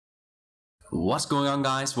What's going on,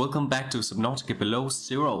 guys? Welcome back to Subnautica Below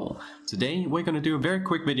Zero. Today we're going to do a very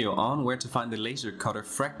quick video on where to find the laser cutter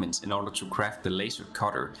fragments in order to craft the laser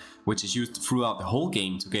cutter, which is used throughout the whole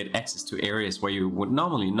game to get access to areas where you would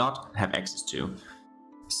normally not have access to.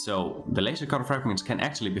 So the laser cutter fragments can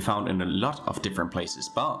actually be found in a lot of different places,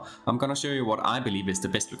 but I'm gonna show you what I believe is the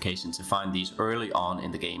best location to find these early on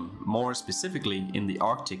in the game, more specifically in the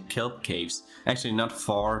Arctic kelp caves, actually not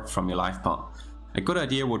far from your life pod. A good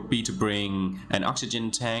idea would be to bring an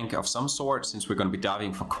oxygen tank of some sort, since we're going to be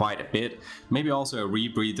diving for quite a bit. Maybe also a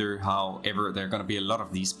rebreather, however there are going to be a lot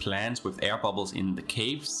of these plants with air bubbles in the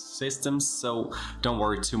cave systems, so don't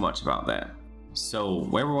worry too much about that. So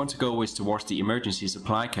where we want to go is towards the emergency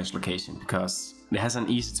supply cache location, because it has an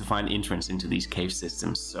easy to find entrance into these cave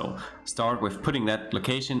systems. So start with putting that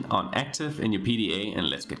location on active in your PDA and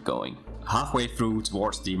let's get going. Halfway through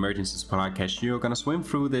towards the emergency supply cache, you're gonna swim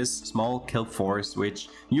through this small kelp forest, which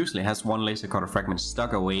usually has one laser cutter fragment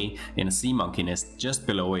stuck away in a sea monkey nest just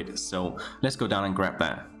below it. So let's go down and grab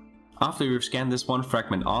that. After we've scanned this one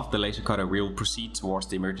fragment off the laser cutter, we'll proceed towards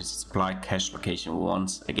the emergency supply cache location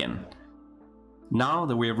once again. Now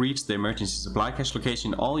that we have reached the emergency supply cache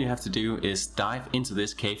location, all you have to do is dive into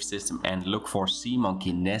this cave system and look for sea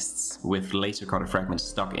monkey nests with laser cutter fragments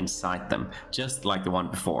stuck inside them, just like the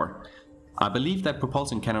one before. I believe that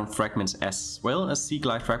propulsion cannon fragments as well as sea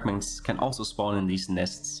glide fragments can also spawn in these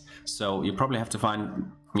nests, so you probably have to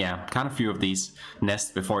find kind of few of these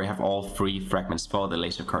nests before you have all 3 fragments for the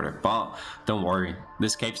laser cutter. But don't worry,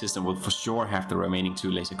 this cave system will for sure have the remaining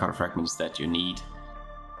 2 laser cutter fragments that you need.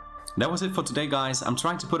 That was it for today, guys. I'm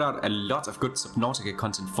trying to put out a lot of good Subnautica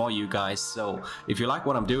content for you guys, so if you like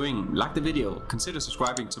what I'm doing, like the video, consider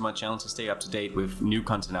subscribing to my channel to stay up to date with new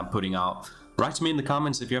content I'm putting out. Write to me in the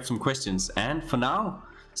comments if you have some questions, and for now,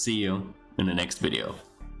 see you in the next video.